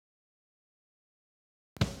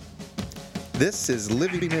This is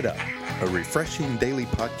Living It Up, a refreshing daily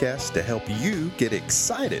podcast to help you get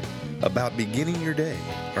excited about beginning your day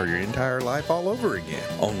or your entire life all over again.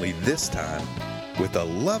 Only this time with a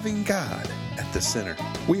loving God at the center.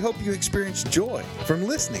 We hope you experience joy from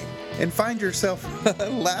listening and find yourself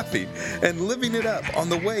laughing and living it up on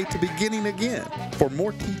the way to beginning again. For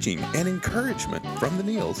more teaching and encouragement from the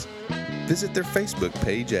Neils, visit their Facebook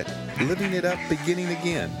page at Living It Up Beginning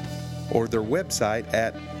Again or their website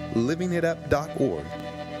at livingitup.org.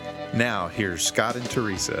 Now, here's Scott and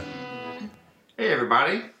Teresa. Hey,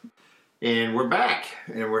 everybody. And we're back.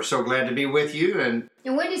 And we're so glad to be with you. And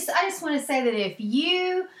I just want to say that if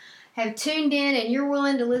you have tuned in and you're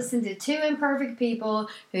willing to listen to two imperfect people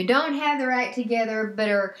who don't have their act together but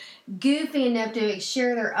are goofy enough to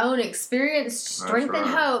share their own experience, strength, and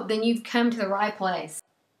hope, then you've come to the right place.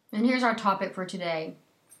 And here's our topic for today.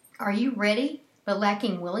 Are you ready but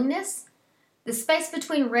lacking willingness? The space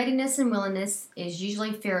between readiness and willingness is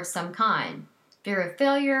usually fear of some kind. Fear of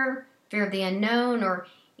failure, fear of the unknown, or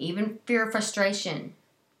even fear of frustration.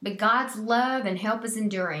 But God's love and help is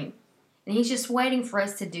enduring. And He's just waiting for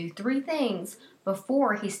us to do three things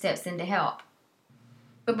before He steps in to help.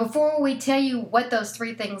 But before we tell you what those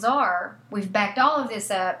three things are, we've backed all of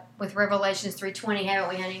this up with Revelations 3:20,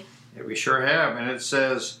 haven't we, honey? Yeah, we sure have. And it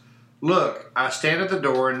says, "Look, I stand at the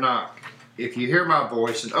door and knock. If you hear my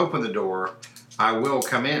voice and open the door, I will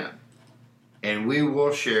come in, and we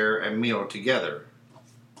will share a meal together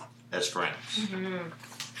as friends." Mm-hmm.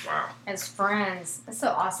 Wow. As friends. That's so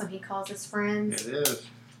awesome. He calls us friends. It is.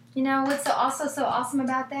 You know what's also so awesome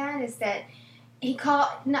about that is that he calls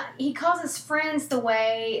us friends the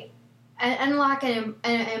way, unlike an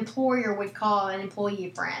employer would call an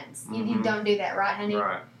employee friends. Mm-hmm. You don't do that, right, honey?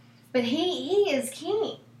 Right. But he is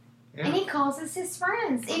king, and he calls us his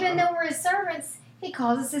friends. Even though we're his servants, he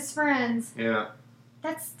calls us his friends. Yeah.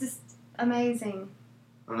 That's just amazing.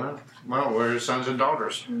 Well, we're his sons and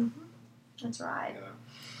daughters. Mm-hmm. That's right. Yeah.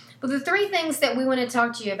 Well, the three things that we want to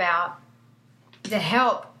talk to you about to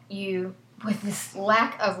help you with this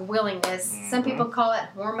lack of willingness. Mm-hmm. Some people call it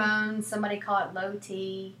hormones. Somebody call it low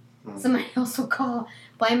T. Mm-hmm. Somebody else will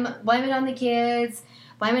blame it on the kids.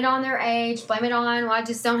 Blame it on their age. Blame it on, well, I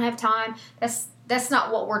just don't have time. That's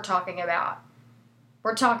not what we're talking about.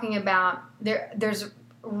 We're talking about there's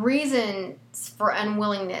reasons for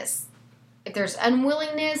unwillingness. If there's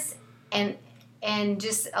unwillingness and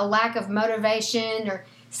just a lack of motivation or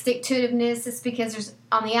stick-to-itiveness, it's because there's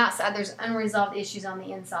on the outside there's unresolved issues on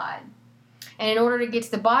the inside. And in order to get to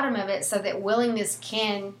the bottom of it so that willingness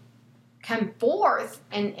can come forth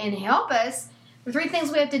and help us, the three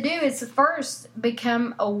things we have to do is to first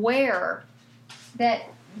become aware that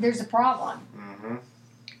there's a problem. Mm-hmm.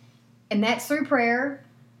 And that's through prayer.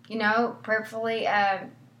 You know, prayerfully,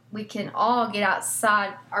 we can all get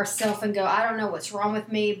outside ourselves and go, I don't know what's wrong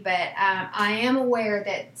with me, but I am aware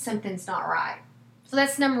that something's not right. So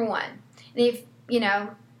that's number one. And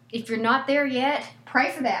if you're not there yet,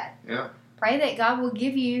 pray for that. Yeah. Pray that God will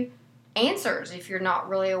give you answers if you're not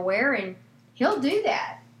really aware, and He'll do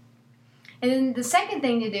that. And then the second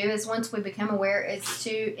thing to do is, once we become aware, is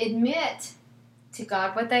to admit to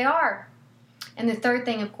God what they are. And the third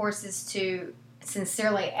thing, of course, is to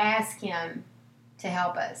sincerely ask Him to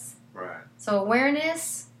help us. Right. So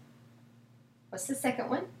awareness. What's the second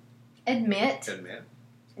one? Admit. Admit.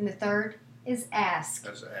 And the third is ask.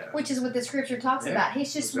 That's ask. Which is what the Scripture talks about.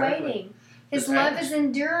 He's just waiting. His Just love ask. is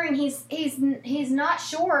enduring. He's not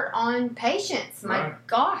short on patience. My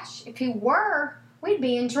gosh, if He were, we'd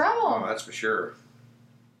be in trouble. Oh, that's for sure.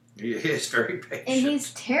 He is very patient. And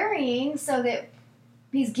He's tarrying so that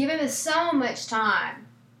He's given us so much time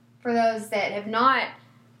for those that have not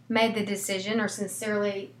made the decision or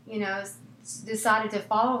sincerely, decided to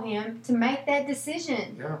follow Him, to make that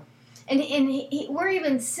decision. Yeah. And we're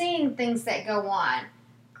even seeing things that go on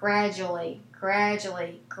gradually.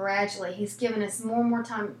 He's given us more and more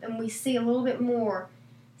time, and we see a little bit more.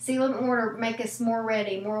 See a little bit more to make us more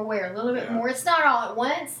ready, more aware, a little bit more. It's not all at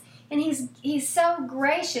once. And He's so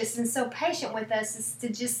gracious and so patient with us as to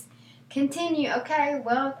just continue. Okay,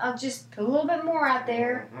 well, I'll just put a little bit more out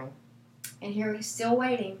there. Mm-hmm. And here He's still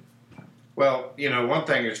waiting. Well, one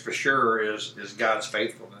thing is for sure is God's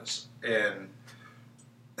faithfulness. And,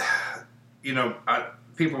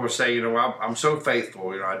 people will say, I'm so faithful.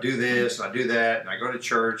 I do this and I do that, and I go to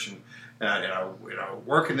church and I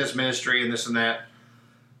work in this ministry and this and that.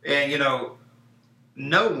 And,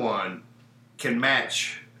 no one can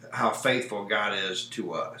match how faithful God is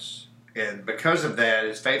to us. And because of that,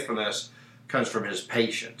 His faithfulness comes from His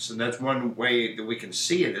patience. And that's one way that we can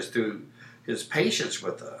see it is through His patience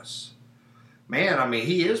with us. Man,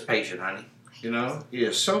 He is patient, honey. You know, He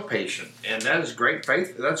is so patient, and that is great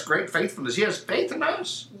faith. That's great faithfulness. He has faith in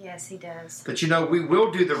us. Yes, He does. That, you know, we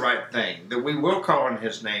will do the right thing. That we will call on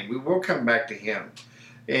His name. We will come back to Him.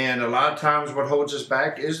 And a lot of times, what holds us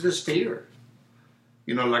back is this fear.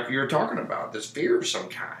 You know, like you were talking about, this fear of some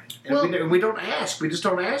kind. And we don't ask. We just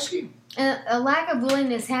don't ask Him. A lack of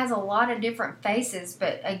willingness has a lot of different faces,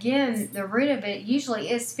 but again, the root of it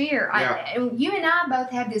usually is fear. Yeah. You and I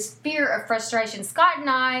both have this fear of frustration. Scott and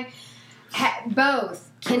I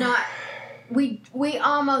both cannot. We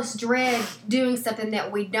almost dread doing something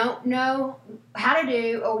that we don't know how to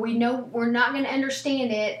do, or we know we're not going to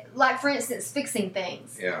understand it. Like, for instance, fixing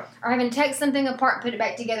things. Yeah. Or having to take something apart and put it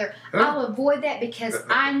back together. I'll avoid that because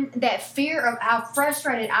that fear of how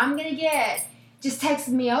frustrated I'm going to get just takes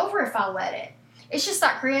me over if I let it. It's just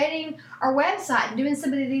like creating our website and doing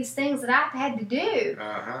some of these things that I've had to do.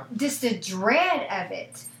 Uh-huh. Just the dread of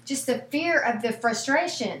it. Just the fear of the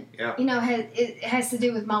frustration. Yeah. You know, it has to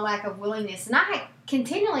do with my lack of willingness. And I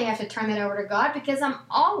continually have to turn that over to God because I'm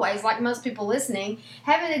always, like most people listening,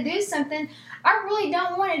 having to do something I really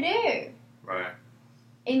don't want to do. Right.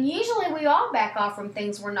 And usually we all back off from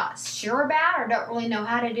things we're not sure about or don't really know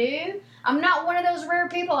how to do. I'm not one of those rare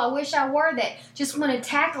people, I wish I were, that just want to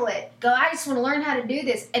tackle it. Go, I just want to learn how to do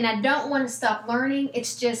this. And I don't want to stop learning.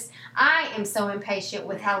 It's just, I am so impatient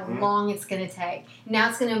with how long it's going to take. Now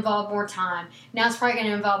it's going to involve more time. Now it's probably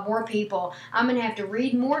going to involve more people. I'm going to have to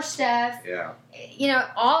read more stuff. Yeah. You know,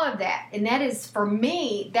 all of that. And that is, for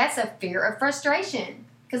me, that's a fear of frustration.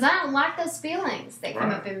 Because I don't like those feelings that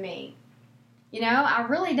come up in me. You know, I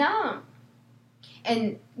really don't.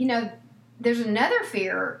 And, you know, there's another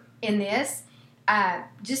fear in this,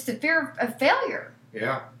 just the fear of failure.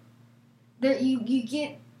 Yeah. That you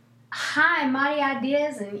get high and mighty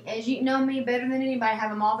ideas, and as you know me better than anybody, I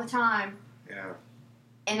have them all the time. Yeah.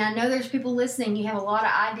 And I know there's people listening, you have a lot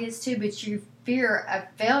of ideas too, but your fear of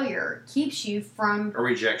failure keeps you from A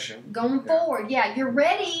rejection. going forward. Yeah, you're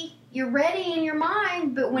ready in your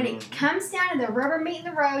mind, but when it comes down to the rubber meeting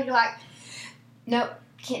the road, you're like, nope,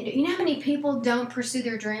 can't do it. You know how many people don't pursue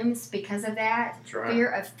their dreams because of that? That's right. Fear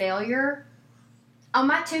of failure. On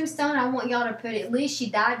my tombstone, I want y'all to put, at least she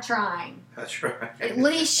died trying. That's right. At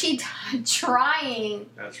least she died trying.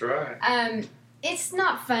 That's right. It's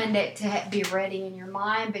not fun to be ready in your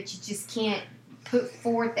mind, but you just can't put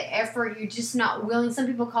forth the effort. You're just not willing. Some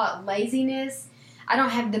people call it laziness. I don't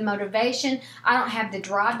have the motivation. I don't have the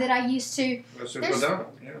drive that I used to. Most people don't.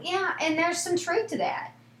 Yeah, and there's some truth to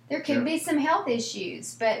that. There could be some health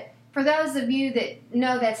issues, but for those of you that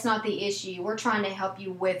know that's not the issue, we're trying to help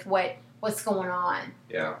you with what's going on.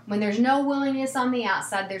 Yeah. When there's no willingness on the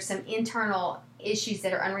outside, there's some internal issues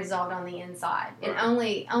that are unresolved on the inside. Right.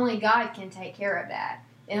 And only God can take care of that.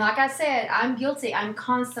 And like I said, I'm guilty. I'm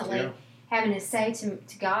constantly having to say to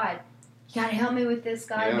God, you got to help me with this,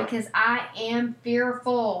 God, because I am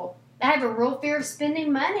fearful. I have a real fear of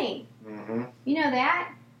spending money. Mm-hmm. You know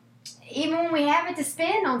that? Even when we have it to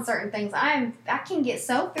spend on certain things, I can get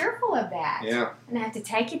so fearful of that. Yeah. And I have to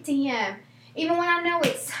take it to Him. Even when I know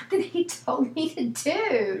it's something He told me to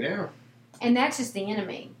do. Yeah. And that's just the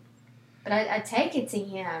enemy. But I take it to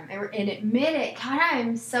Him and admit it. God, I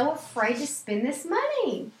am so afraid to spend this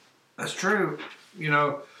money. That's true. You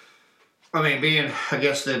know, I mean, being, I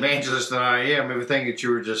guess, the evangelist that I am, everything that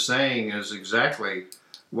you were just saying is exactly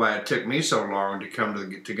why it took me so long to come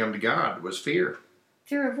to God, was fear.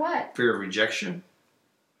 Fear of what? Fear of rejection.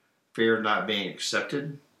 Fear of not being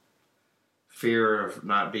accepted. Fear of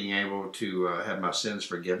not being able to have my sins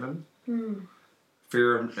forgiven.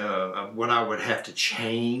 Fear of what I would have to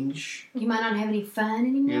change. You might not have any fun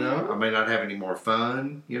anymore. You know, I may not have any more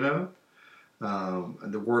fun, you know,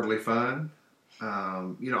 the worldly fun.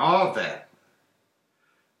 You know, all of that.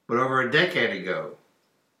 But over a decade ago,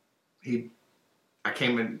 I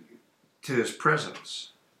came into His presence,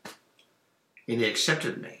 and He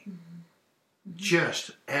accepted me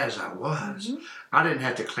just as I was. I didn't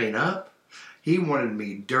have to clean up. He wanted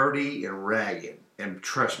me dirty and ragged, and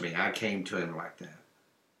trust me, I came to Him like that.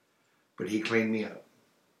 But He cleaned me up.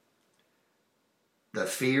 The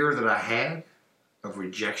fear that I had of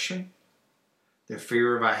rejection, the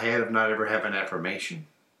fear I had of not ever having affirmation,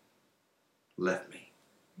 left me.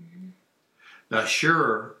 Now,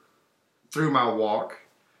 sure, through my walk,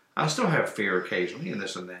 I still have fear occasionally and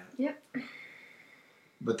this and that. Yep.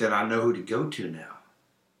 But then I know who to go to now.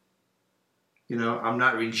 You know, I'm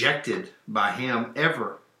not rejected by Him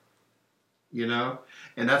ever. You know?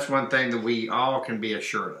 And that's one thing that we all can be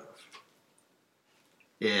assured of.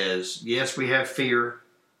 Is, yes, we have fear.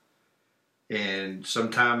 And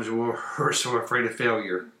sometimes we're so afraid of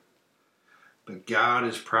failure. But God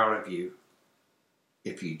is proud of you.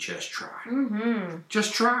 if you just try. Mm-hmm.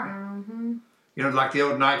 Just try. Mm-hmm. You know, like the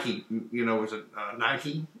old Nike, was it a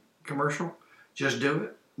Nike commercial? Just do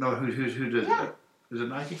it. No, who does it? Is it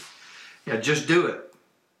Nike? Yeah, just do it.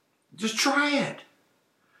 Just try it.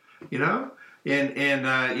 You know, and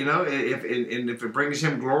if it brings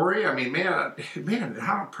him glory, I mean, man,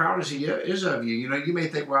 how proud he is of you. You know, you may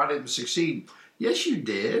think, well, I didn't succeed. Yes, you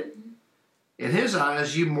did. In his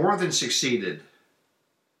eyes, you more than succeeded.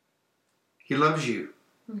 He loves you.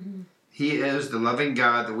 Mm-hmm. He is the loving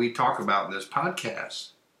God that we talk about in this podcast.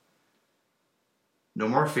 No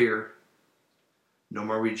more fear. No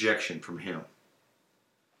more rejection from him.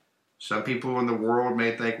 Some people in the world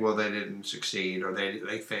may think, well, they didn't succeed or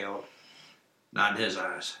they failed. Not in his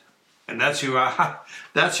eyes. And that's who I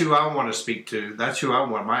want to speak to. That's who I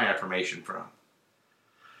want my affirmation from.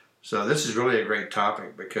 So this is really a great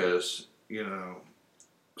topic because,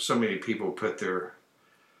 so many people put their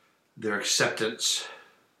acceptance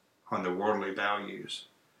on the worldly values.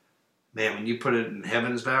 Man, when you put it in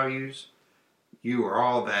heaven's values, you are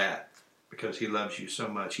all that because he loves you so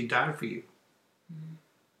much. He died for you. Mm-hmm.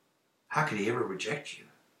 How could he ever reject you?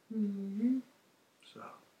 Mm-hmm. So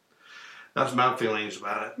that's my feelings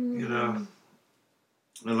about it.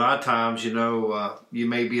 Mm-hmm. A lot of times, you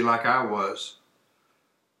may be like I was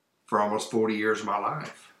for almost 40 years of my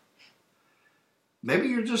life. Maybe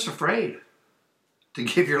you're just afraid to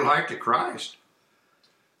give your life to Christ.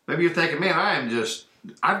 Maybe you're thinking, man,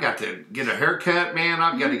 I've got to get a haircut, man.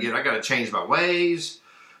 I got to change my ways.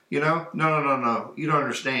 No. You don't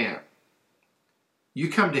understand. You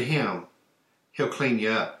come to him, he'll clean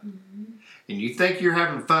you up. Mm-hmm. And you think you're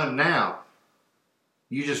having fun now.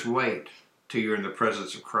 You just wait till you're in the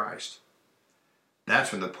presence of Christ.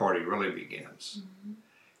 That's when the party really begins. Mm-hmm.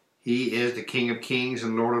 He is the King of Kings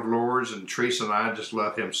and Lord of Lords, and Teresa and I just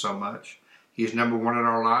love him so much. He's number one in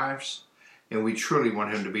our lives, and we truly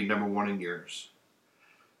want him to be number one in yours.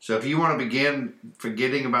 So if you want to begin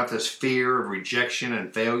forgetting about this fear of rejection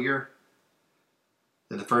and failure,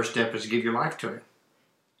 then the first step is to give your life to him.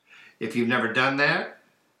 If you've never done that,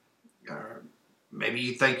 maybe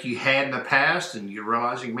you think you had in the past and you're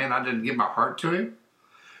realizing, man, I didn't give my heart to him,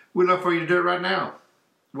 we'd love for you to do it right now.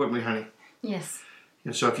 Wouldn't we, honey? Yes.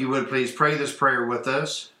 And so if you would, please pray this prayer with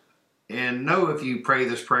us. And know if you pray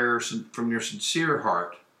this prayer from your sincere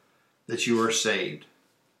heart that you are saved.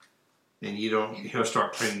 And he'll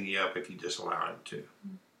start cleaning you up if you just allow him to.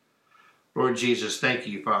 Mm-hmm. Lord Jesus, thank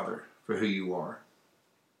you, Father, for who you are.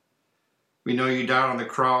 We know you died on the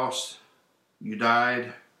cross. You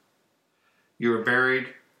died. You were buried.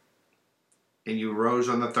 And you rose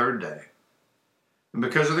on the third day. And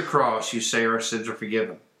because of the cross, you say our sins are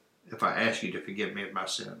forgiven. If I ask you to forgive me of my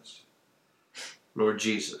sins. Lord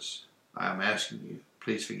Jesus, I am asking you,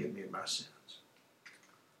 please forgive me of my sins.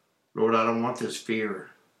 Lord, I don't want this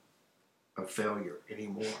fear of failure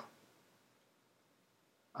anymore.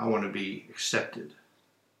 I want to be accepted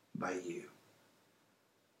by you.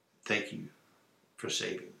 Thank you for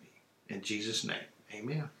saving me. In Jesus' name,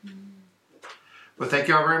 amen. Well, thank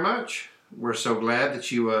you all very much. We're so glad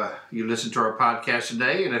that you listened to our podcast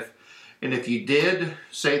today. And if you did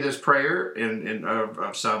say this prayer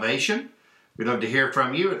of salvation, we'd love to hear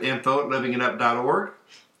from you at info@livingitup.org.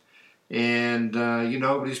 And,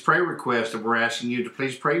 these prayer requests that we're asking you to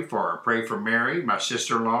please pray for. Pray for Mary, my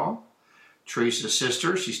sister-in-law, Teresa's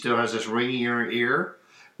sister. She still has this ringing in her ear.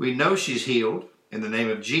 We know she's healed in the name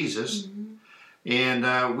of Jesus. Mm-hmm.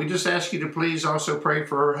 And we just ask you to please also pray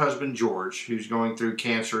for her husband, George, who's going through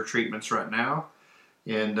cancer treatments right now.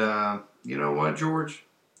 And you know what, George?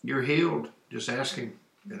 You're healed. Just ask him,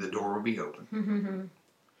 and the door will be open. Mm-hmm.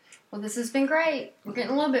 Well, this has been great. We're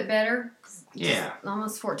getting a little bit better. Yeah.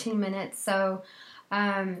 Almost 14 minutes. So,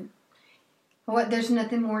 there's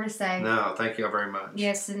nothing more to say. No, thank you all very much.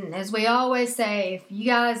 Yes, and as we always say, if you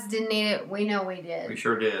guys didn't need it, we know we did. We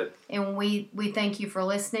sure did. And we thank you for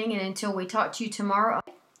listening. And until we talk to you tomorrow,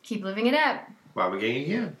 keep living it up. While beginning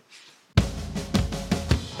again.